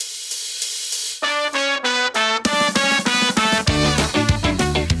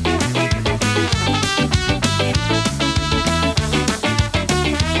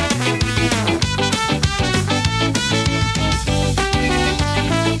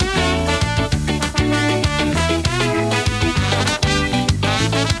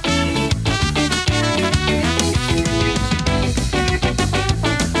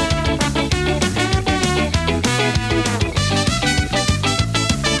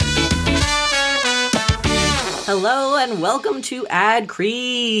Hello and welcome to Ad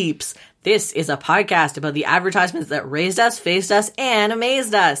Creeps. This is a podcast about the advertisements that raised us, faced us, and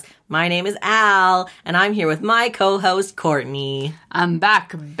amazed us. My name is Al, and I'm here with my co-host, Courtney. I'm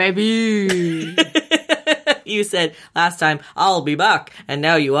back, baby. You said last time, I'll be back, and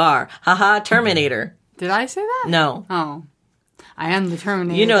now you are. Haha, Terminator. Did I say that? No. Oh. I am the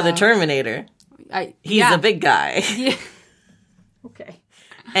Terminator. You know the Terminator. He's a big guy. Yeah. Okay.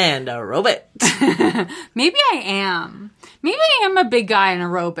 And a robot. Maybe I am. Maybe I am a big guy and a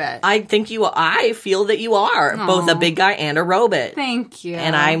robot. I feel that you are both a big guy and a robot. Thank you.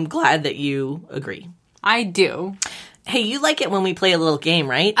 And I'm glad that you agree. I do. Hey, you like it when we play a little game,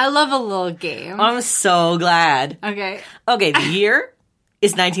 right? I love a little game. I'm so glad. Okay. Okay, the year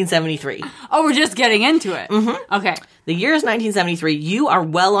is 1973. Oh, we're just getting into it. Mm-hmm. Okay. The year is 1973. You are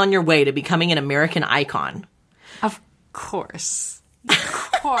well on your way to becoming an American icon. Of course.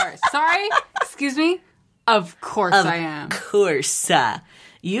 Of course. Sorry? Excuse me? Of course I am. Of course.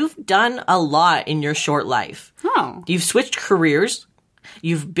 You've done a lot in your short life. Oh. You've switched careers.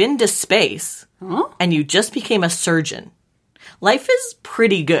 You've been to space. Huh? And you just became a surgeon. Life is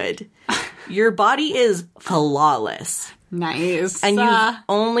pretty good. Your body is flawless. Nice. And you've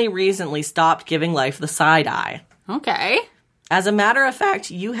only recently stopped giving life the side eye. Okay. As a matter of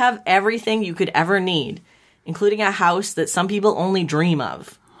fact, you have everything you could ever need, including a house that some people only dream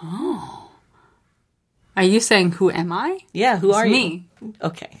of. Oh. Are you saying who am I? Yeah, who are you? Me.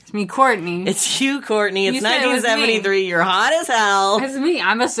 Okay. It's me, Courtney. It's you, Courtney. It's You said it was 1973. You're hot as hell. It's me.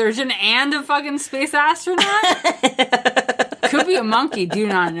 I'm a surgeon and a fucking space astronaut. Could be a monkey. Do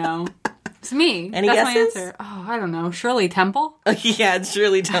not know. It's me. Any That's guesses? my answer. Oh, I don't know. Shirley Temple? Yeah, it's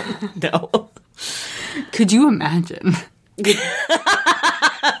Shirley Temple. No. Could you imagine? They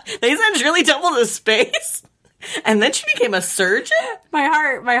sent Shirley Temple to space? And then she became a surgeon? My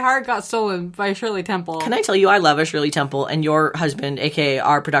heart got stolen by Shirley Temple. Can I tell you, I love a Shirley Temple, and your husband, a.k.a.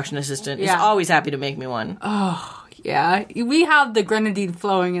 our production assistant, is always happy to make me one. Oh, yeah. We have the grenadine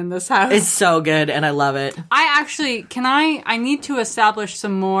flowing in this house. It's so good, and I love it. I need to establish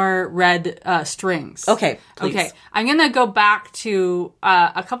some more red strings. Okay, please. Okay. I'm going to go back to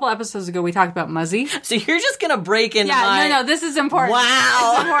a couple episodes ago we talked about Muzzy. So you're just going to break into No, this is important.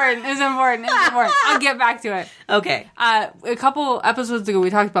 Wow. It's important. I'll get back to it. Okay. A couple episodes ago we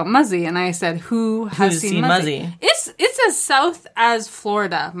talked about Muzzy, and I said, who's seen Muzzy? It's as south as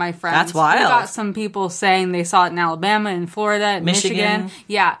Florida, my friends. That's wild. We got some people saying they saw it in Alabama and Florida and Michigan.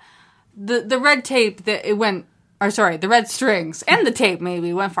 Yeah. The red tape the red strings and the tape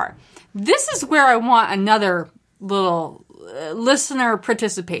maybe went far. This is where I want another little listener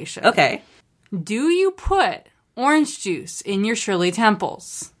participation. Okay. Do you put orange juice in your Shirley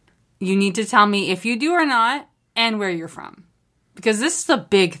Temples? You need to tell me if you do or not and where you're from. Because this is a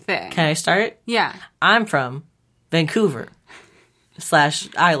big thing. Can I start? Yeah. I'm from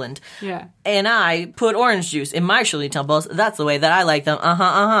Vancouver/Island. Yeah. And I put orange juice in my Shirley Temples. That's the way that I like them.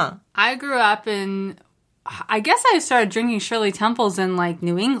 I grew up I guess I started drinking Shirley Temples in,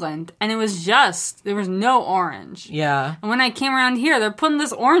 New England, and there was no orange. Yeah. And when I came around here, they're putting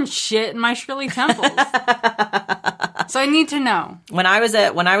this orange shit in my Shirley Temples. So I need to know. When I was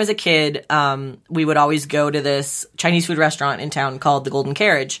a kid, we would always go to this Chinese food restaurant in town called the Golden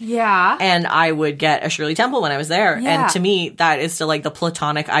Carriage. Yeah. And I would get a Shirley Temple when I was there. Yeah. And to me, that is still, the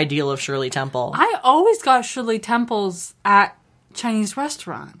platonic ideal of Shirley Temple. I always got Shirley Temples at Chinese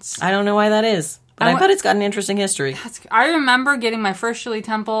restaurants. I don't know why that is. But I bet it's got an interesting history. I remember getting my first Shirley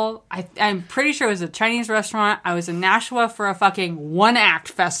Temple. I'm pretty sure it was a Chinese restaurant. I was in Nashua for a fucking one-act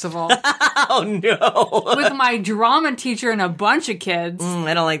festival. Oh, no. With my drama teacher and a bunch of kids.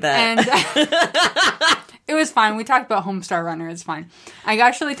 I don't like that. And it was fine. We talked about Homestar Runner. It's fine. I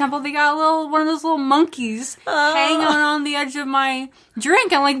got Shirley Temple. They got one of those little monkeys hanging on the edge of my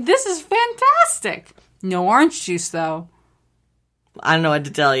drink. I'm like, this is fantastic. No orange juice, though. I don't know what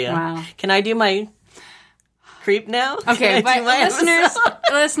to tell you. Wow. Can I do my creep now? Okay, but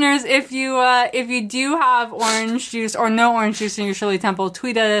listeners, if you do have orange juice or no orange juice in your Shirley Temple,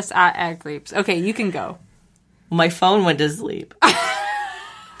 tweet at us at @creeps. Okay, you can go. My phone went to sleep.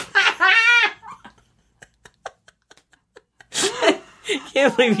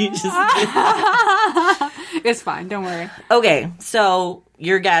 Can't believe you just did that. It's fine, don't worry. Okay, so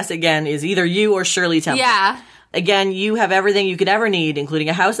your guess again is either you or Shirley Temple. Yeah. Again, you have everything you could ever need, including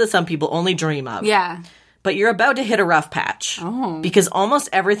a house that some people only dream of. Yeah. But you're about to hit a rough patch. Oh. Because almost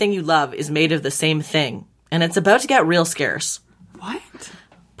everything you love is made of the same thing. And it's about to get real scarce. What?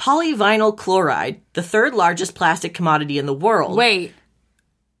 Polyvinyl chloride, the third largest plastic commodity in the world. Wait.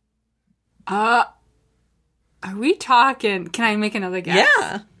 Are we talking... Can I make another guess?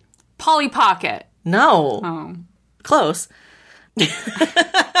 Yeah. Polly Pocket. No. Oh. Close.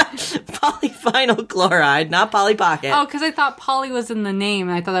 Polyvinyl chloride, not Polly Pocket. Oh, because I thought poly was in the name,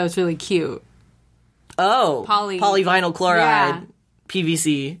 and I thought that was really cute. Oh. Poly. Polyvinyl chloride. Yeah.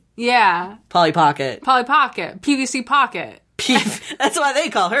 PVC. Yeah. Polly Pocket. Polly Pocket. PVC Pocket. That's why they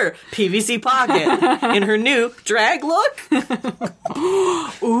call her PVC Pocket in her new drag look.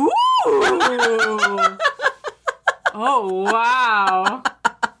 Ooh. Oh, wow.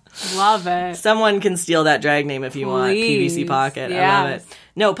 Love it. Someone can steal that drag name if you want. PVC Pocket. Yes. I love it.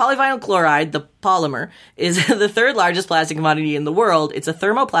 No, polyvinyl chloride, the polymer, is the third largest plastic commodity in the world. It's a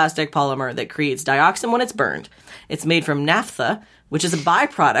thermoplastic polymer that creates dioxin when it's burned. It's made from naphtha, which is a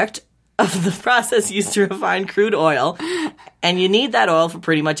byproduct of the process used to refine crude oil. And you need that oil for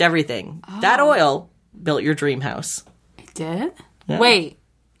pretty much everything. Oh. That oil built your dream house. It did? Yeah. Wait,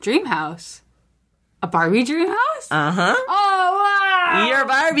 dream house? A Barbie dream house? Uh-huh. Oh, wow. You're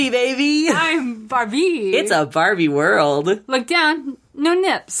Barbie, baby. I'm Barbie. It's a Barbie world. Look down. No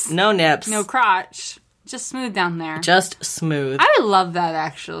nips. No nips. No crotch. Just smooth down there. Just smooth. I would love that,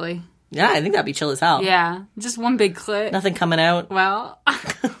 actually. Yeah, I think that'd be chill as hell. Yeah. Just one big clit. Nothing coming out. Well.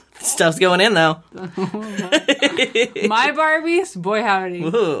 Stuff's going in, though. My Barbies? Boy, howdy.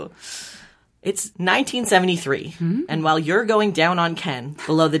 Ooh. It's 1973, and while you're going down on Ken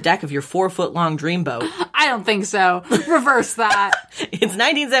below the deck of your 4-foot-long dreamboat... I don't think so. Reverse that. It's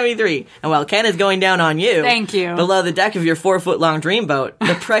 1973, and while Ken is going down on you... Thank you. Below the deck of your 4-foot-long dreamboat,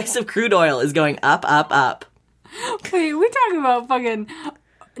 the price of crude oil is going up, up, up. Wait, we talking about fucking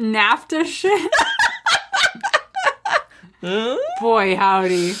NAFTA shit? Boy,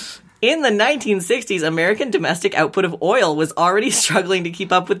 howdy. In the 1960s, American domestic output of oil was already struggling to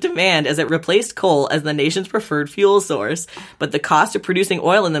keep up with demand as it replaced coal as the nation's preferred fuel source. But the cost of producing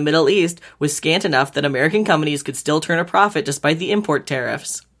oil in the Middle East was scant enough that American companies could still turn a profit despite the import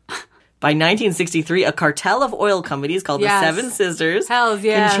tariffs. By 1963, a cartel of oil companies called the Seven Sisters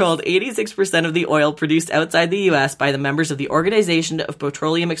controlled 86% of the oil produced outside the U.S. by the members of the Organization of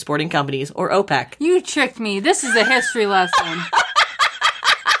Petroleum Exporting Companies, or OPEC. You tricked me. This is a history lesson.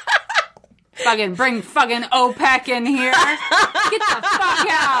 Fucking bring fucking OPEC in here. Get the fuck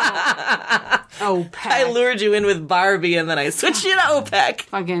out. OPEC. I lured you in with Barbie and then I switched you to OPEC.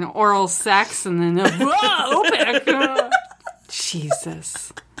 Fucking oral sex and then OPEC.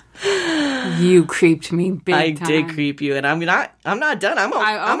 Jesus. You creeped me big time. I did creep you, and I'm not done. I'm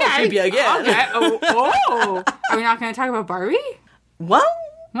gonna creep you again. Okay. Oh. Are we not gonna talk about Barbie? Well.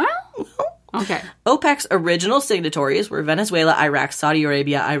 Okay. OPEC's original signatories were Venezuela, Iraq, Saudi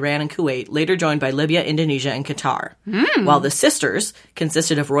Arabia, Iran, and Kuwait, later joined by Libya, Indonesia, and Qatar. While the sisters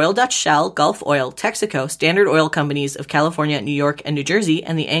consisted of Royal Dutch Shell, Gulf Oil, Texaco, Standard Oil Companies of California, New York, and New Jersey,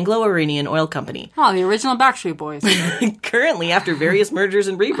 and the Anglo-Iranian Oil Company. Oh, the original Backstreet Boys. Currently, after various mergers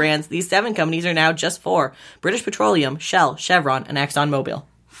and rebrands, these 7 companies are now just 4. British Petroleum, Shell, Chevron, and ExxonMobil.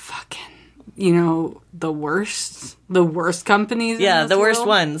 Fucking... the worst companies in the this worst world?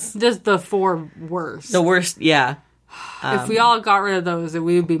 ones. Just the 4 worst. The worst, yeah. If we all got rid of those,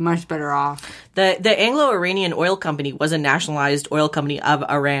 we would be much better off. The Anglo-Iranian Oil Company was a nationalized oil company of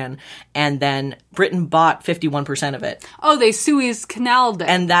Iran, and then Britain bought 51% of it. Oh, they Suez Canaled it.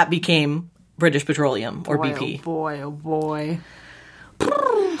 And that became British Petroleum, or BP. Oh boy.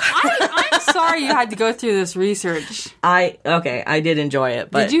 I'm sorry you had to go through this research. I did enjoy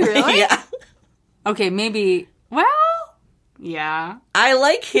it. But, did you really? Yeah. Okay, maybe... Well, yeah. I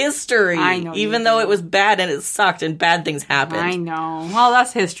like history. I know even though it was bad and it sucked and bad things happened. I know. Well,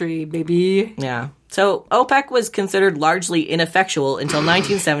 that's history, baby. Yeah. So, OPEC was considered largely ineffectual until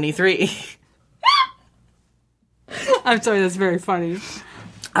 1973. I'm sorry, that's very funny.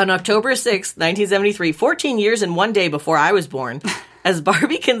 On October 6th, 1973, 14 years and 1 day before I was born, as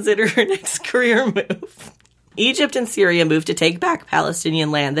Barbie considered her next career move, Egypt and Syria moved to take back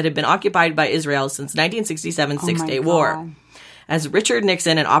Palestinian land that had been occupied by Israel since 1967's Six-Day War. As Richard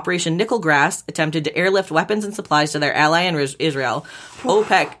Nixon and Operation Nickel Grass attempted to airlift weapons and supplies to their ally in Israel,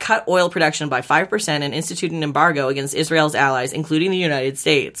 OPEC cut oil production by 5% and instituted an embargo against Israel's allies, including the United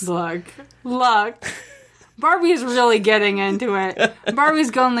States. Look. Barbie's really getting into it. Barbie's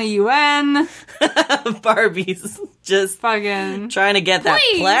going to the UN. Barbie's just fucking trying to get that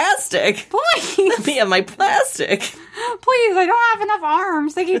plastic. Please. Let me have my plastic. Please, I don't have enough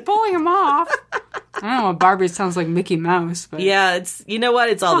arms. They keep pulling them off. I don't know what Barbie sounds like Mickey Mouse, but... Yeah, you know what?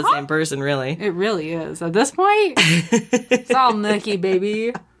 It's all the same person, really. It really is. At this point, it's all Mickey,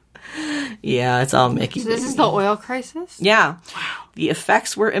 baby. Yeah, it's all Mickey. So this is the oil crisis? Yeah. Wow. The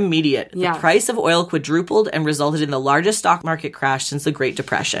effects were immediate. Yes. The price of oil quadrupled and resulted in the largest stock market crash since the Great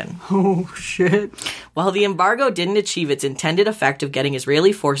Depression. Oh, shit. While the embargo didn't achieve its intended effect of getting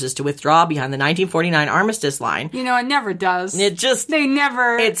Israeli forces to withdraw behind the 1949 armistice line, You know, it never does. They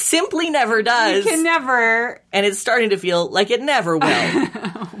never. It simply never does. You can never. And it's starting to feel like it never will.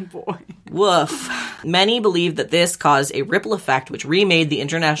 Oh, boy. Woof. Many believe that this caused a ripple effect which remade the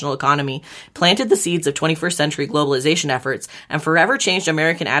international economy, planted the seeds of 21st century globalization efforts, and forever changed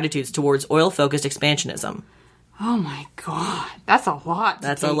American attitudes towards oil-focused expansionism. Oh, my God. That's a lot.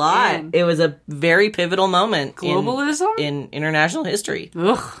 That's a lot. In. It was a very pivotal moment Globalism? in international history.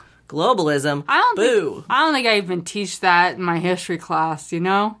 Ugh. Globalism. I don't Boo. think I even teach that in my history class, you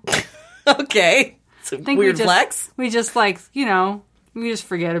know? Okay. It's a weird flex. We just we just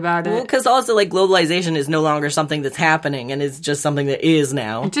forget about it. Well, because also, globalization is no longer something that's happening and is just something that is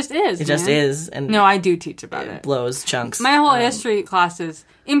now. It just is. It just is. And no, I do teach about it. Blows chunks. My whole history class is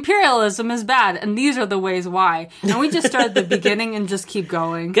imperialism is bad, and these are the ways why. And we just start at the beginning and just keep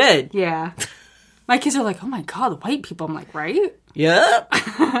going. Good. Yeah. My kids are like, oh my God, white people. I'm like, right? Yep.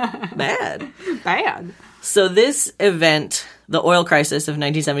 Bad. Bad. So this event, the oil crisis of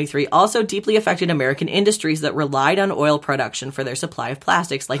 1973, also deeply affected American industries that relied on oil production for their supply of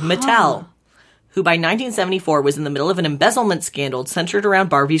plastics, like Mattel, who by 1974 was in the middle of an embezzlement scandal centered around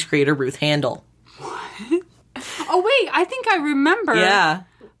Barbie's creator Ruth Handel. What? Oh, wait, I think I remember. Yeah.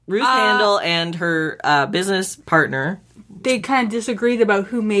 Ruth Handel and her business partner. They kind of disagreed about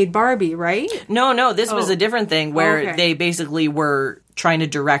who made Barbie, right? No, this was a different thing where Okay. they basically were trying to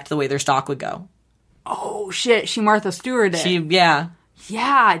direct the way their stock would go. Oh, shit. She Martha Stewart it. Yeah.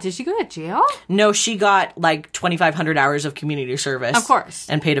 Yeah. Did she go to jail? No, she got 2,500 hours of community service. Of course.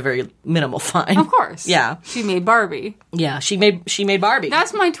 And paid a very minimal fine. Of course. Yeah. She made Barbie. Yeah, she made Barbie.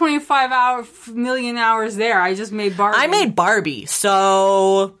 That's my 25 million hours there. I just made Barbie. I made Barbie,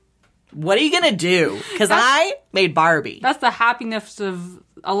 so what are you going to do? Because I made Barbie. That's the happiness of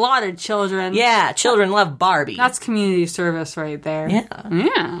a lot of children. Yeah, children love Barbie. That's community service right there. Yeah.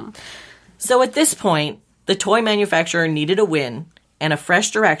 Yeah. So at this point, the toy manufacturer needed a win and a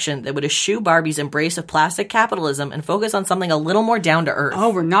fresh direction that would eschew Barbie's embrace of plastic capitalism and focus on something a little more down to earth. Oh,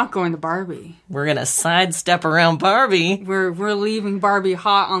 we're not going to Barbie. We're going to sidestep around Barbie. We're leaving Barbie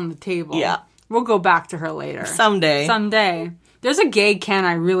hot on the table. Yeah. We'll go back to her later. Someday. There's a gay Ken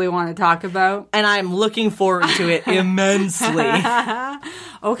I really want to talk about. And I'm looking forward to it immensely.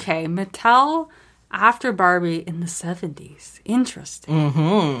 Okay, Mattel after Barbie in the 70s. Interesting.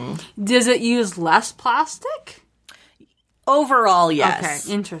 Mm-hmm. Does it use less plastic? Overall, yes.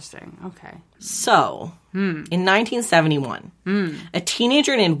 Okay, interesting. Okay. So, in 1971, a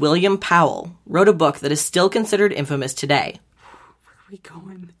teenager named William Powell wrote a book that is still considered infamous today. Where are we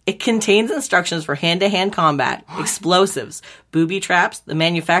going? It contains instructions for hand-to-hand combat, explosives, booby traps, the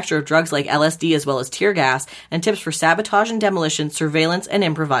manufacture of drugs like LSD as well as tear gas, and tips for sabotage and demolition, surveillance, and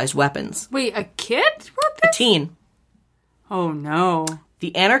improvised weapons. Wait, a kid wrote this? Teen. Oh, no.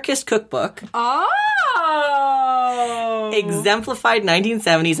 The Anarchist Cookbook Oh! exemplified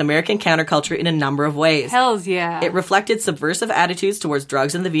 1970s American counterculture in a number of ways. Hells yeah. It reflected subversive attitudes towards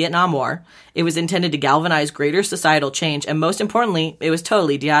drugs in the Vietnam War. It was intended to galvanize greater societal change, and most importantly, it was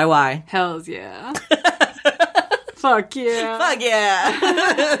totally DIY. Hells yeah. Fuck yeah. Fuck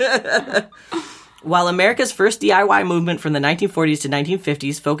yeah! While America's first DIY movement from the 1940s to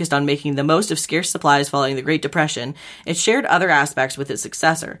 1950s focused on making the most of scarce supplies following the Great Depression, it shared other aspects with its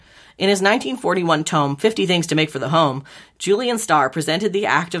successor. In his 1941 tome, 50 Things to Make for the Home, Julian Starr presented the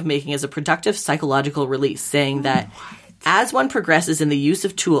act of making as a productive psychological release, saying that as one progresses in the use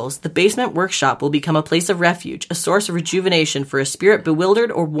of tools, the basement workshop will become a place of refuge, a source of rejuvenation for a spirit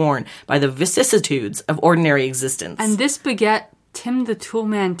bewildered or worn by the vicissitudes of ordinary existence. And this beget Tim the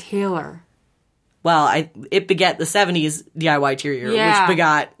Toolman Taylor. Well, it begat the 70s DIY Terrier, Yeah. which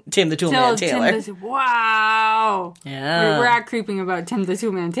begot Tim the Toolman Taylor. Wow. Yeah. We're at creeping about Tim the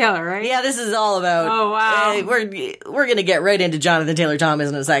Toolman Taylor, right? Yeah, this is all about... Oh, wow. we're going to get right into Jonathan Taylor Thomas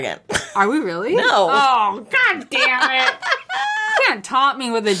in a second. Are we really? No. Oh, god damn it. You can't taunt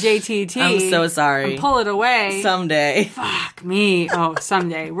me with a JTT. I'm so sorry. And pull it away. Someday. Fuck me. Oh,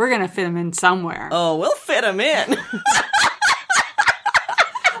 someday. We're going to fit him in somewhere. Oh, we'll fit him in.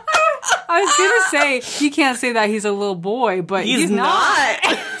 I was going to say, you can't say that he's a little boy, but He's not.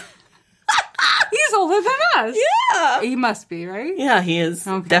 He's older than us. Yeah. He must be, right? Yeah, he is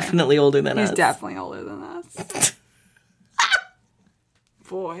Okay. definitely older than us. He's definitely older than us.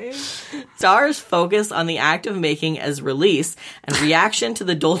 Boy. Starr's focus on the act of making as release and reaction to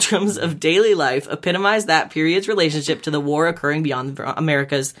the doldrums of daily life epitomized that period's relationship to the war occurring beyond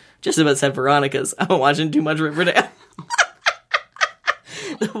America's, just about said Veronica's. I've been watching too much Riverdale.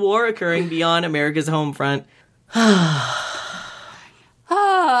 the war occurring beyond America's home front.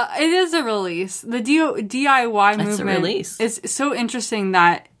 It is a release. The DIY movement. It's a release. It's so interesting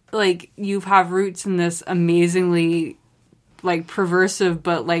that, like, you have roots in this amazingly, like, perversive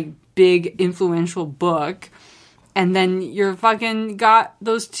but, like, big influential book. And then you're fucking got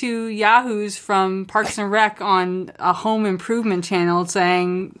those two yahoos from Parks and Rec on a home improvement channel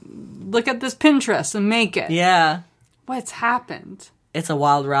saying, look at this Pinterest and make it. Yeah. What's happened? It's a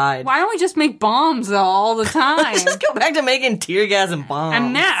wild ride. Why don't we just make bombs, though, all the time? Just go back to making tear gas and bombs.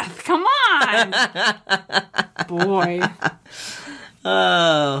 And meth. Come on. Boy.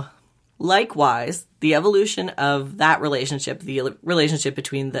 Oh. Likewise, the evolution of that relationship, the relationship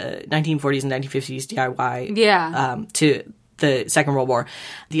between the 1940s and 1950s DIY to the Second World War,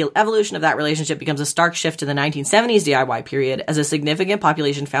 the evolution of that relationship becomes a stark shift to the 1970s DIY period as a significant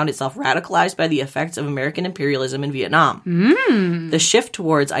population found itself radicalized by the effects of American imperialism in Vietnam. The shift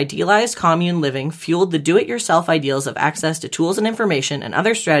towards idealized commune living fueled the do-it-yourself ideals of access to tools and information and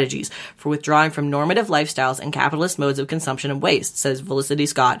other strategies for withdrawing from normative lifestyles and capitalist modes of consumption and waste, says Felicity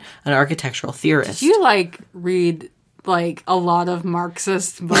Scott, an architectural theorist. Do you, like, read, like, a lot of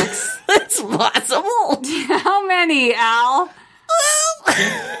Marxist books? It's possible. How many, Al?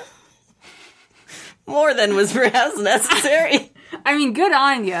 Well, more than was perhaps necessary. I mean, good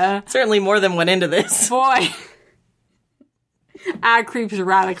on ya. Certainly more than went into this. Boy. Ad Creeps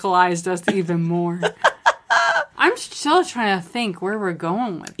radicalized us even more. I'm still trying to think where we're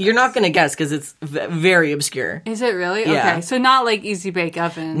going with this. You're not going to guess because it's very obscure. Is it really? Yeah. Okay, so not like Easy Bake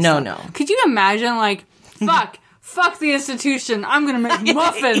Oven. No. Could you imagine, like, fuck the institution, I'm going to make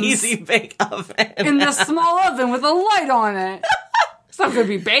muffins. Easy Bake Oven. In this small oven with a light on it. It's not going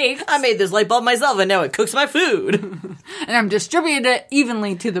to be baked. I made this light bulb myself and now it cooks my food. And I'm distributing it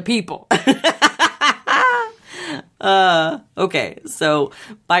evenly to the people. Okay, so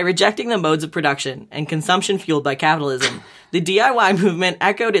by rejecting the modes of production and consumption fueled by capitalism, the DIY movement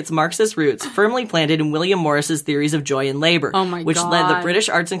echoed its Marxist roots, firmly planted in William Morris's theories of joy and labor, which led the British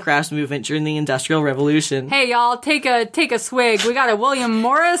arts and crafts movement during the Industrial Revolution. Hey, y'all, take a swig. We got a William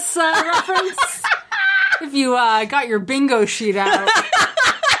Morris reference. If you got your bingo sheet out,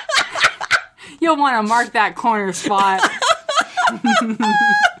 you'll want to mark that corner spot.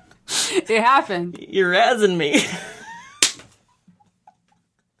 It happened. You're razzing me.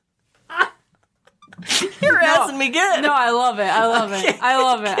 You're razzing me good. No, I love it. I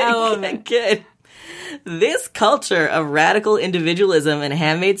love it. Good. This culture of radical individualism and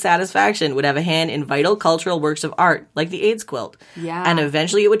handmade satisfaction would have a hand in vital cultural works of art, like the AIDS quilt. Yeah. And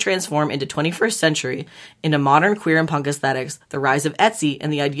eventually it would transform into 21st century, into modern queer and punk aesthetics, the rise of Etsy,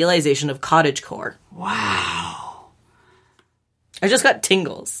 and the idealization of cottagecore. Wow. I just got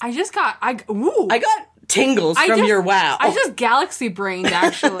tingles. I got tingles from your wow. I just galaxy brained,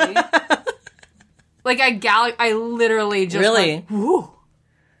 actually. Like, I literally just really? Went, woo.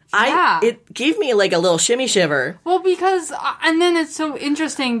 Yeah. It gave me like a little shimmy shiver. Well, because, and then it's so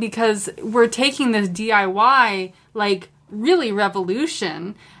interesting because we're taking this DIY, like, really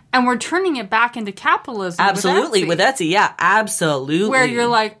revolution, and we're turning it back into capitalism. Absolutely, with Etsy. Yeah, absolutely. Where you're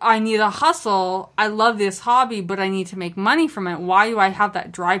like, I need a hustle. I love this hobby, but I need to make money from it. Why do I have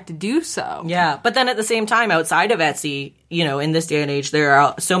that drive to do so? Yeah, but then at the same time, outside of Etsy, you know, in this day and age, there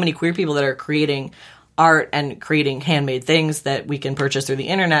are so many queer people that are creating art and creating handmade things that we can purchase through the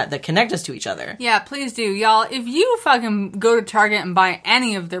internet that connect us to each other. Yeah, please do. Y'all, if you fucking go to Target and buy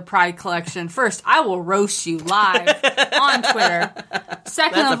any of their Pride collection, first, I will roast you live on Twitter.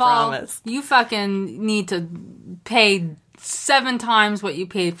 Second of all, you fucking need to pay 7 times what you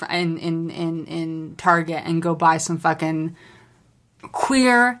paid for in Target and go buy some fucking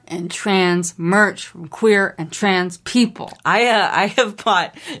queer and trans merch from queer and trans people. I have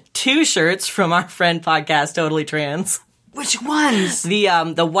bought 2 shirts from our friend podcast Totally Trans. Which ones?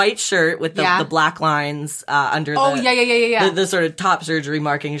 The white shirt with the black lines under the sort of top surgery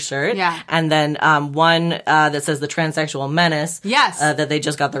marking shirt. Yeah. And then one that says the transsexual menace. Yes. That they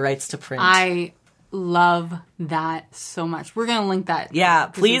just got the rights to print. I love that so much. We're going to link that. Yeah,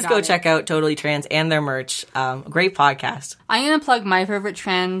 please go check out Totally Trans and their merch. Great podcast. I'm going to plug my favorite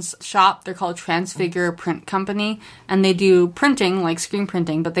trans shop. They're called Transfigure Print Company, and they do printing, like screen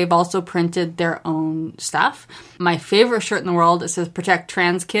printing, but they've also printed their own stuff. My favorite shirt in the world, it says Protect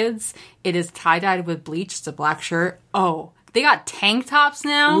Trans Kids. It is tie-dyed with bleach. It's a black shirt. Oh, they got tank tops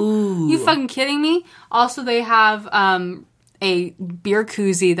now? Ooh. You fucking kidding me? Also, they have a beer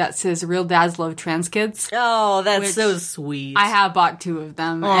koozie that says Real Dads Love Trans Kids. Oh, that's so sweet. I have bought 2 of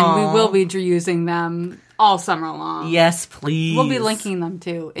them, and we will be using them all summer long. Yes, please. We'll be linking them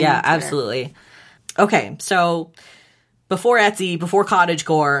too. Yeah, absolutely. Okay, so before Etsy, before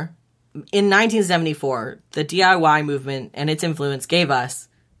cottagecore, in 1974, the DIY movement and its influence gave us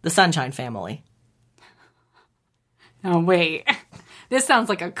the Sunshine Family. Oh, wait. This sounds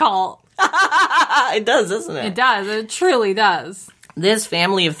like a cult. It does, doesn't it? It does. It truly does. This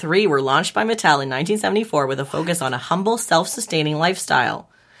family of 3 were launched by Mattel in 1974 with a focus on a humble, self-sustaining lifestyle.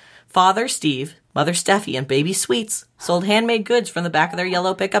 Father, Steve, Mother, Steffi, and baby Sweets sold handmade goods from the back of their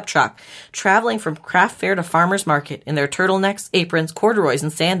yellow pickup truck, traveling from craft fair to farmer's market in their turtlenecks, aprons, corduroys,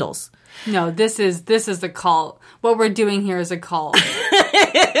 and sandals. No, this is the cult. What we're doing here is a cult.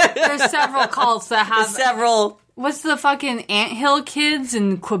 There's several cults that have... Several... What's the fucking Anthill kids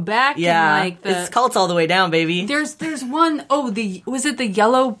in Quebec? Yeah, and it's cults all the way down, baby. There's one, was it the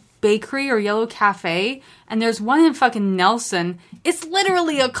Yellow Bakery or Yellow Cafe? And there's one in fucking Nelson. It's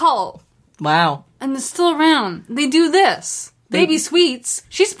literally a cult. Wow. And it's still around. They do this. Baby Sweets,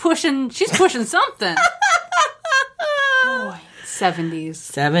 she's pushing something. Boy, 70s.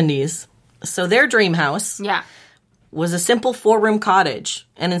 70s. So their dream house... Yeah. was a simple 4-room cottage,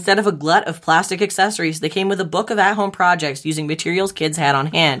 and instead of a glut of plastic accessories, they came with a book of at-home projects using materials kids had on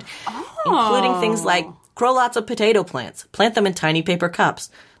hand, including things like grow lots of potato plants, plant them in tiny paper cups.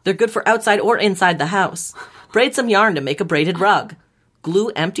 They're good for outside or inside the house. Braid some yarn to make a braided rug. Glue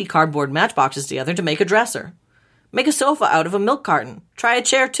empty cardboard matchboxes together to make a dresser. Make a sofa out of a milk carton. Try a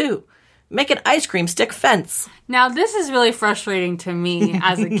chair, too. Make an ice cream stick fence. Now, this is really frustrating to me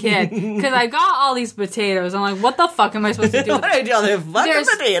as a kid, because I got all these potatoes. I'm like, what the fuck am I supposed to do? What do I do with the fucking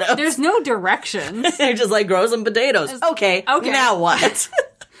potatoes? There's no directions. They're just like, grow some potatoes. Okay, now what?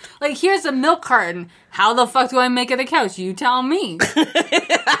 Like, here's a milk carton. How the fuck do I make it a couch? You tell me.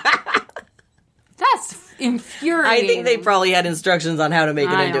 That's infuriating. I think they probably had instructions on how to make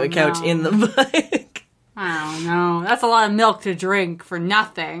it into a couch in the book. I don't know. That's a lot of milk to drink for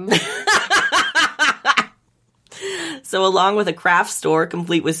nothing. So along with a craft store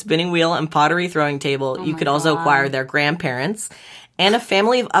complete with spinning wheel and pottery throwing table, you could also acquire their grandparents and a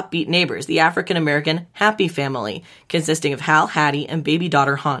family of upbeat neighbors, the African-American Happy Family, consisting of Hal, Hattie, and baby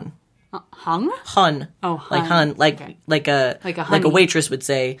daughter Hun. Hun? Hun. Oh, Hun. Like Hun. Like a waitress would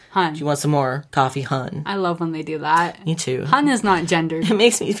say, Hun. Do you want some more coffee, Hun? I love when they do that. Me too. Hun is not gendered. It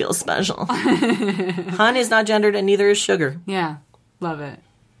makes me feel special. Hun is not gendered and neither is sugar. Yeah. Love it.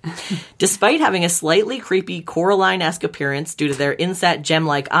 Despite having a slightly creepy Coraline-esque appearance due to their inset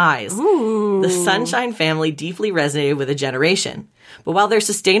gem-like eyes, the Sunshine Family deeply resonated with a generation. But while their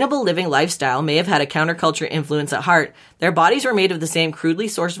sustainable living lifestyle may have had a counterculture influence at heart, their bodies were made of the same crudely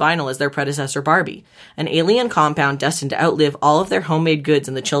sourced vinyl as their predecessor Barbie, an alien compound destined to outlive all of their homemade goods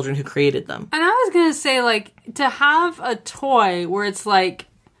and the children who created them. And I was going to say, like, to have a toy where it's like,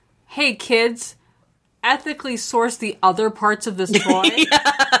 hey, kids, ethically source the other parts of this toy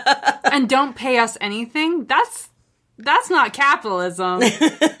and don't pay us anything, that's not capitalism.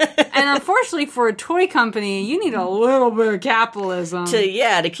 And unfortunately for a toy company, you need a little bit of capitalism.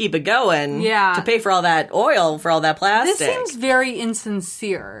 To keep it going. Yeah. To pay for all that oil, for all that plastic. This seems very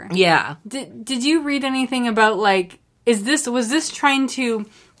insincere. Yeah. Did you read anything about, like, was this trying to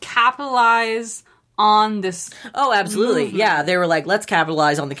capitalize on this? Oh, absolutely. Movement? Yeah, they were like, let's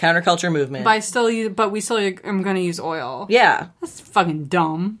capitalize on the counterculture movement. But we still am going to use oil. Yeah. That's fucking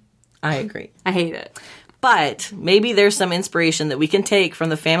dumb. I agree. I hate it. But maybe there's some inspiration that we can take from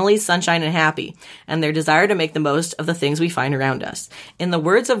the families Sunshine and Happy and their desire to make the most of the things we find around us. In the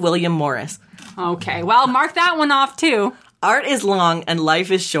words of William Morris. Okay, well, mark that one off too. Art is long and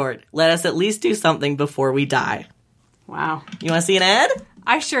life is short. Let us at least do something before we die. Wow. You want to see an ad?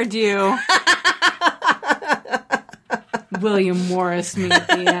 I sure do. William Morris me at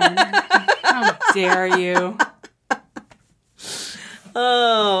the end. How dare you?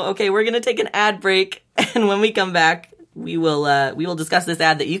 Oh, okay. We're going to take an ad break. And when we come back, we will discuss this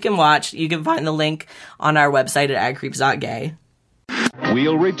ad that you can watch. You can find the link on our website at adcreeps.gay.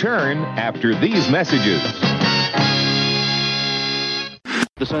 We'll return after these messages.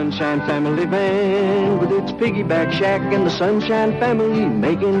 The Sunshine Family van with its piggyback shack and the Sunshine Family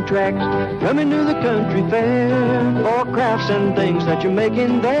making tracks. Coming to the country fair for crafts and things that you're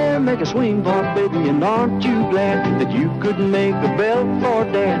making there. Make a swing part, baby, and aren't you glad that you couldn't make a belt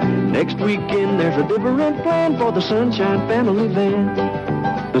for Dad? Next weekend there's a different plan for the Sunshine Family van.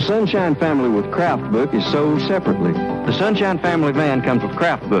 The Sunshine Family with Craft Book is sold separately. The Sunshine Family van comes with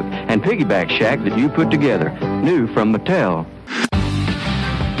Craft Book and piggyback shack that you put together, new from Mattel.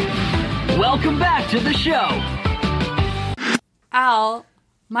 Welcome back to the show. Al,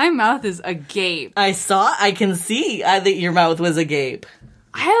 my mouth is agape. I can see that your mouth was agape.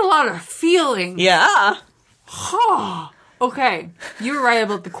 I had a lot of feeling. Yeah. Okay, you were right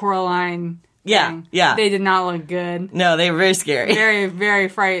about the Coraline Yeah, thing. yeah. They did not look good. No, they were very scary. Very, very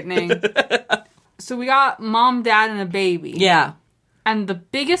frightening. So we got mom, dad, and a baby. Yeah. And the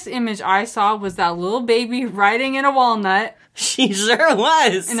biggest image I saw was that little baby riding in a walnut She sure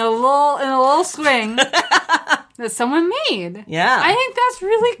was. in a little swing that someone made. Yeah. I think that's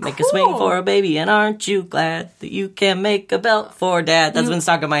really cool. Make a swing for a baby, and aren't you glad that you can make a belt for dad? That's been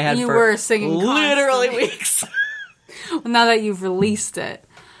stuck in my head you for were singing literally constantly. weeks. Well, now that you've released it,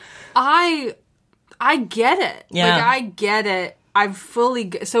 I get it. Yeah. Like, I get it. I've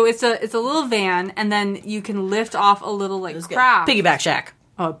fully so it's a little van, and then you can lift off a little like craft. Piggyback shack.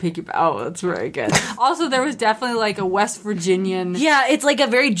 Oh, piggyback. Oh, that's very good. Also, there was definitely like a West Virginian. Yeah, it's like a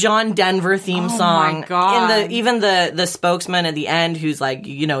very John Denver theme song. my God. Even the spokesman at the end, who's like,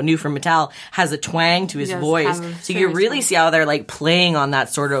 new from Mattel, has a twang to his Yes, voice. has a So you serious really twang. see how they're like playing on that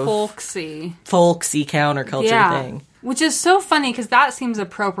sort of Folksy. folksy counterculture thing. Which is so funny because that seems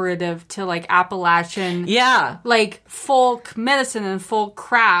appropriative to like Appalachian, Yeah. like folk medicine and folk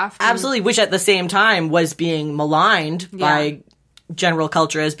craft. Absolutely, which at the same time was being maligned by general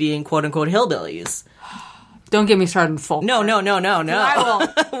culture as being quote unquote hillbillies. Don't get me started on folk. No. I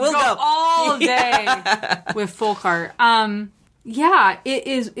will We'll go go. all day with folk art. Yeah,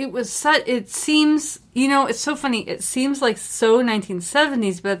 it was such, it seems, it's so funny. It seems like so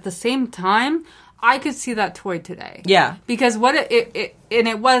 1970s, but at the same time, I could see that toy today. Yeah. Because what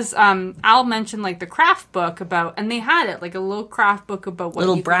it was, Al mentioned like the craft book about, and they had it, like a little craft book about what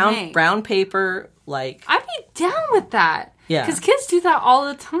Little you could make. brown paper, like. I'd be down with that. Yeah. Because kids do that all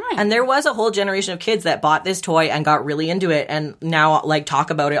the time. And there was a whole generation of kids that bought this toy and got really into it and now like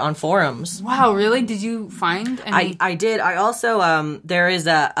talk about it on forums. Wow, really? Did you find any? I did. I also there is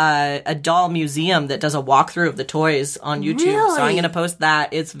a doll museum that does a walkthrough of the toys on YouTube. Really? So I'm going to post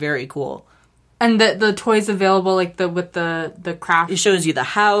that. It's very cool. And the toys available, like with the craft. It shows you the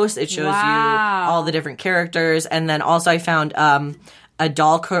house. It shows Wow. you all the different characters. And then also I found a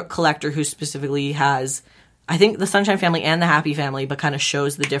doll collector who specifically has, I think, the Sunshine Family and the Happy Family, but kind of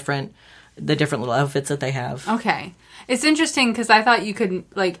shows the different little outfits that they have. Okay. It's interesting because I thought you could,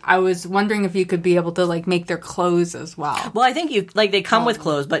 like, I was wondering if you could be able to, like, make their clothes as well. Well, I think they come with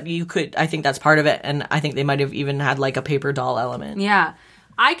clothes, but you could, I think that's part of it. And I think they might have even had like a paper doll element. Yeah.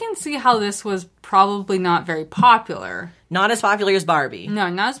 I can see how this was probably not very popular. Not as popular as Barbie. No,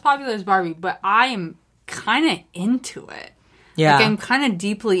 not as popular as Barbie, but I am kind of into it. Yeah. Like, I'm kind of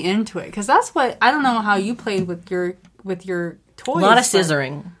deeply into it. Because that's what, I don't know how you played with your toys. A lot of but-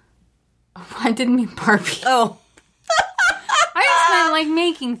 scissoring. I didn't mean Barbie. Oh. I just meant, like,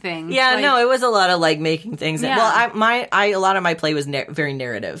 making things. Yeah, like, no, it was a lot of like making things. Yeah. Well, a lot of my play was very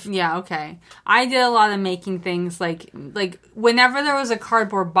narrative. Yeah, okay. I did a lot of making things like whenever there was a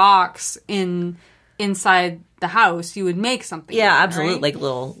cardboard box inside the house, you would make something. Yeah, with it, absolutely. right? Like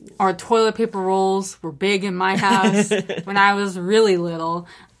little. Or toilet paper rolls were big in my house when I was really little.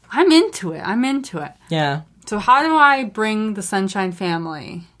 I'm into it. Yeah. So how do I bring the Sunshine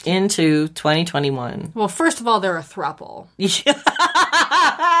Family? Into 2021. Well, first of all, they're a throuple. Yeah.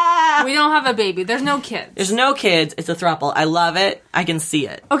 We don't have a baby. There's no kids. There's no kids. It's a throuple. I love it. I can see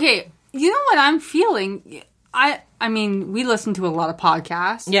it. Okay, you know what I'm feeling? I mean, we listen to a lot of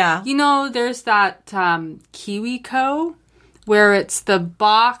podcasts. Yeah. There's that KiwiCo where it's the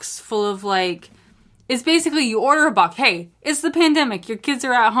box full of like, it's basically you order a box. Hey, it's the pandemic. Your kids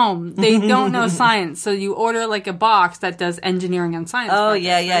are at home. They don't know science. So you order like a box that does engineering and science. Oh,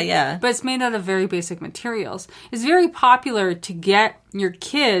 projects, yeah. right? But it's made out of very basic materials. It's very popular to get your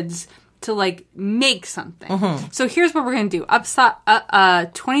kids to like make something. So here's what we're going to do.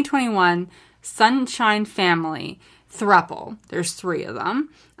 2021 Sunshine Family throuple. There's 3 of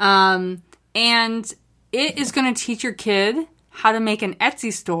them. And it is going to teach your kid how to make an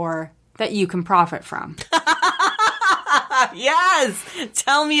Etsy store that you can profit from. Yes.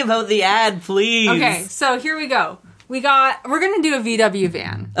 Tell me about the ad, please. Okay, so here we go. We're going to do a VW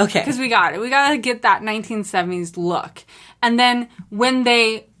van. Okay. Because we got it. We got to get that 1970s look. And then when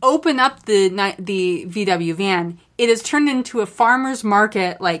they open up the VW van, it is turned into a farmer's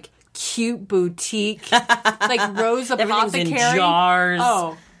market, like, cute boutique, like Rose Everything's Apothecary. in jars.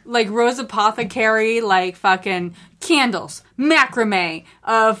 Oh, like Rose Apothecary, like fucking candles, macrame,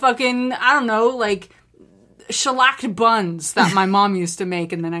 fucking, I don't know, like shellacked buns that my mom used to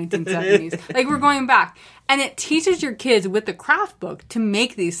make in the 1970s. Like, we're going back. And it teaches your kids with the craft book to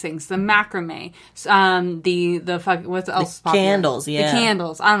make these things, the macrame, the fucking, what's else popular? Candles, yeah. The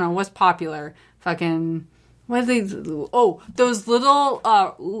candles. I don't know, what's popular? Fucking, what are these? Oh, those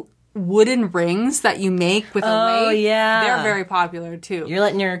little wooden rings that you make with a lathe. Oh, yeah. They're very popular, too. You're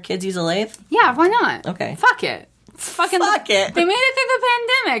letting your kids use a lathe? Yeah, why not? Okay. Fuck it. It's fucking Fuck it. They made it through the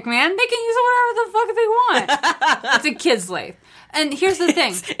pandemic, man. They can use it whatever the fuck they want. It's a kid's lathe. And here's the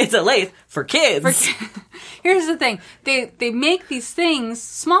thing. It's a lathe for kids. Here's the thing. They make these things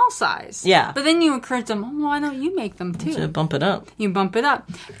small size. Yeah. But then you encourage them, oh, why don't you make them too? Should bump it up. You bump it up.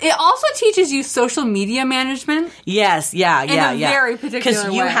 It also teaches you social media management. Yes, yeah. In a very particular way.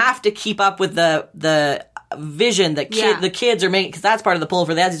 Because you have to keep up with the vision that the kids are making, because that's part of the pull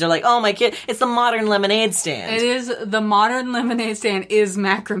for the ads. They're like, oh, my kid, it's the modern lemonade stand. It is. The modern lemonade stand is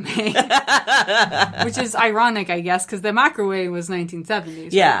macrame. Which is ironic, I guess, because the macrame was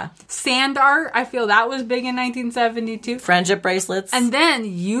 1970s. Yeah. Right? Sand art, I feel that was big in 1972. Friendship bracelets. And then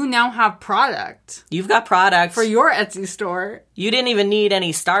you now have product. You've got product. For your Etsy store. You didn't even need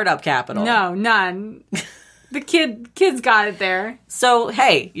any startup capital. No, none. The kids got it there. So,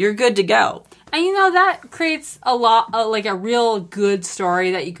 hey, you're good to go. And you know, that creates like a real good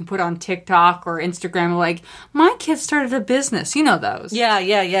story that you can put on TikTok or Instagram. Like, my kid started a business. You know those. Yeah.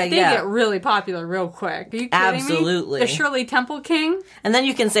 They get really popular real quick. Are you kidding Absolutely. me? The Shirley Temple King. And then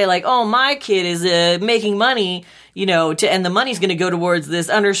you can say, like, oh, my kid is making money, and the money's going to go towards this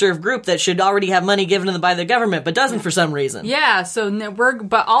underserved group that should already have money given to them by the government, but doesn't for some reason. Yeah, so we're going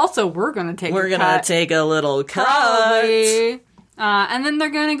to take We're going to take a little cut. Probably. And then they're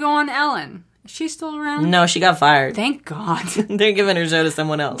going to go on Ellen. Is she still around? No, she got fired. Thank God. They're giving her show to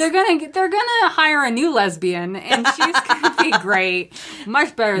someone else. They're gonna hire a new lesbian, and she's gonna be great,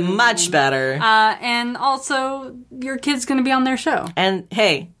 much better. Much better. And also, your kid's gonna be on their show. And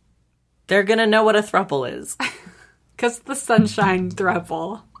hey, they're gonna know what a throuple is. Because the Sunshine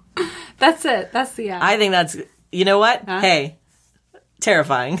Throuple. That's it. That's the ad. I think that's. You know what? Huh? Hey,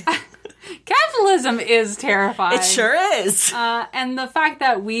 terrifying. Capitalism is terrifying. It sure is. And the fact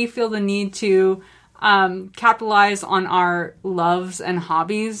that we feel the need to capitalize on our loves and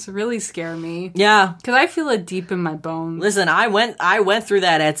hobbies really scare me. Yeah. Because I feel it deep in my bones. Listen, I went through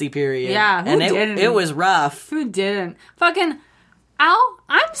that Etsy period. Yeah, who didn't? It was rough. Who didn't? Fucking Al,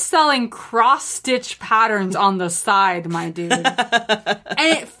 I'm selling cross-stitch patterns on the side, my dude. And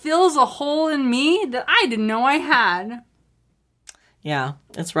it fills a hole in me that I didn't know I had. Yeah,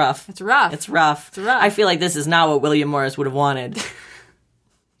 it's rough. It's rough. It's rough. It's rough. I feel like this is not what William Morris would have wanted.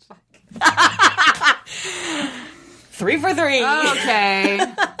 3 for 3. Okay.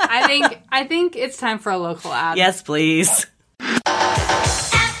 I think it's time for a local ad. Yes, please.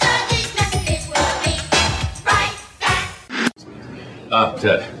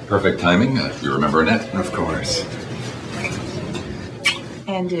 Ted, perfect timing. You remember Annette? Of course.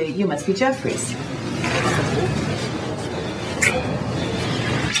 And you must be Jeffries.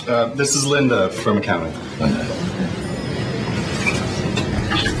 This is Linda from accounting. Linda.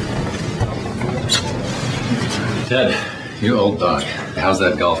 Ted, you old dog. How's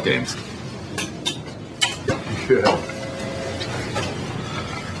that golf game? Good.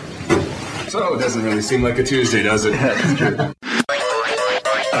 So, it doesn't really seem like a Tuesday, does it? That's true.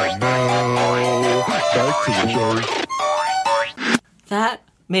 That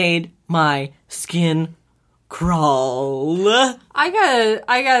made my skin crawl. I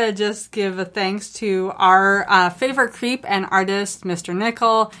gotta just give a thanks to our favorite creep and artist, Mr.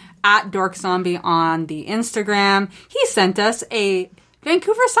 Nickel, at Dork Zombie on the Instagram. He sent us a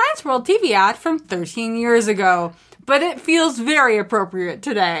Vancouver Science World TV ad from 13 years ago, but it feels very appropriate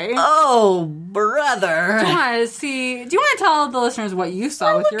today. Oh, brother. Do you want to tell the listeners what you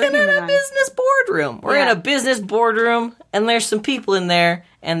saw with your We're looking human at a eyes? business boardroom. We're in a business boardroom, and there's some people in there,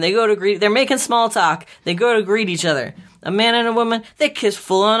 and they go to greet. They're making small talk. They go to greet each other. A man and a woman, they kiss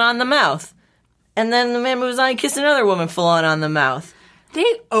full on the mouth. And then the man moves on and kisses another woman full on the mouth.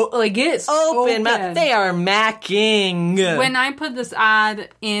 It's Open mouth. They are macking. When I put this ad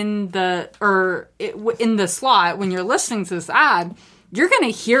in the slot, when you're listening to this ad, you're gonna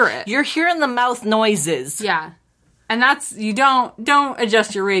hear it. You're hearing the mouth noises. Yeah. And that's, you don't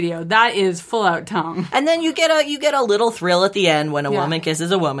adjust your radio. That is full out tongue. And then you get a little thrill at the end when a woman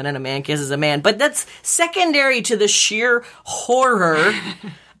kisses a woman and a man kisses a man. But that's secondary to the sheer horror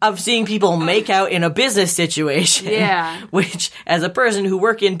of seeing people make out in a business situation. Yeah. Which, as a person who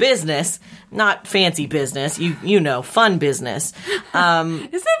work in business, not fancy business, you know, fun business. Is it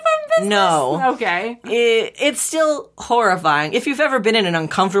fun business? No. Okay. It's still horrifying. If you've ever been in an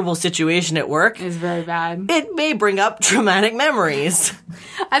uncomfortable situation at work, It's very bad. it may bring up traumatic memories.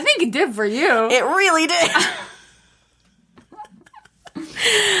 I think it did for you. It really did.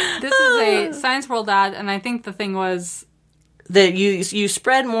 This is a Science World ad, and I think the thing was... That you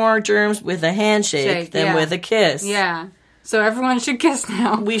spread more germs with a handshake than with a kiss. Yeah. So everyone should kiss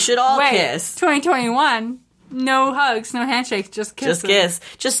now. We should all Wait, kiss. 2021, no hugs, no handshakes, just kisses. Just kiss.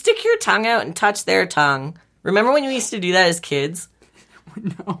 Just stick your tongue out and touch their tongue. Remember when you used to do that as kids?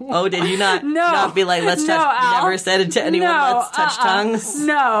 No. Oh, did you not? No. Not be like, let's touch. Al. Never said it to anyone. No, Let's touch tongues.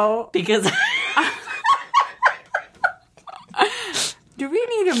 No. Because. Do we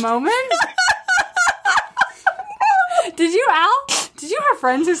need a moment? Did you, Al? Did you have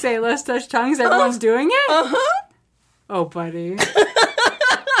friends who say let's touch tongues? Everyone's doing it? Uh-huh. Oh, buddy.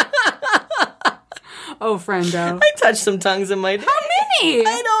 Oh, friendo. I touched some tongues in my day. How many?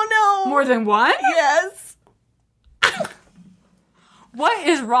 I don't know. More than one? Yes. What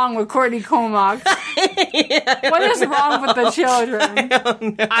is wrong with Courtney Comac? What is wrong with the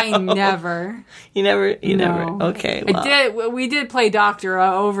children? I never. You never. No. Okay. Well. We did play doctor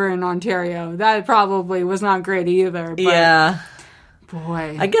over in Ontario. That probably was not great either. But Yeah.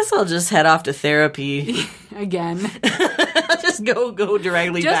 Boy. I guess I'll just head off to therapy. Again. I'll just go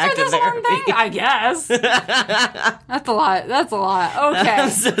directly Just back for to this therapy. one thing? I guess. That's a lot. That's a lot. Okay. I'm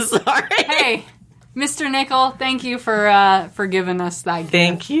so sorry. Hey, Mr. Nickel, thank you for giving us that gift.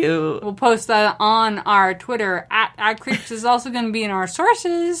 Thank you. We'll post that on our Twitter. At Creeps is also going to be in our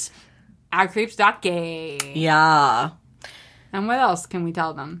sources. @creeps.gay. Yeah. And what else can we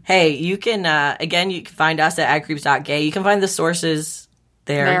tell them? Hey, you can, again, you can find us at @creeps.gay. You can find the sources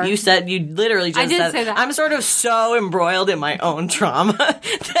there. You literally just I did said, say that. I'm sort of so embroiled in my own trauma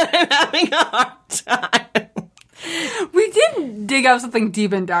that I'm having a hard time. We did dig up something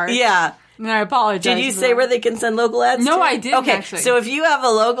deep and dark. Yeah. And I apologize. Did you say where they can send local ads No, to? I didn't, Okay, actually. so if you have a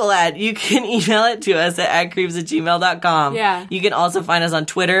local ad, you can email it to us at @creeps@gmail.com. Yeah. You can also find us on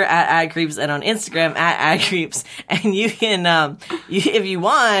Twitter @creeps and on Instagram @creeps. And you can, if you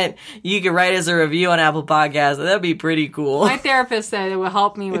want, you can write us a review on Apple Podcasts. That'd be pretty cool. My therapist said it will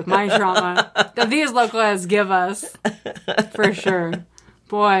help me with my trauma that these local ads give us. For sure.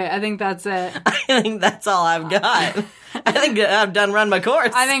 Boy, I think that's it. I think that's all I've got. I think I've done run my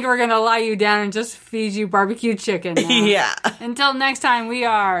course. I think we're going to lie you down and just feed you barbecue chicken now. Yeah. Until next time, we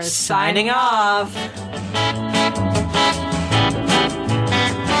are Signing off.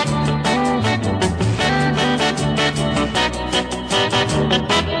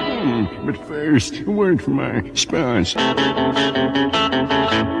 But first, a word from our sponsor.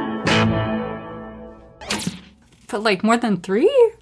 But like more than 3?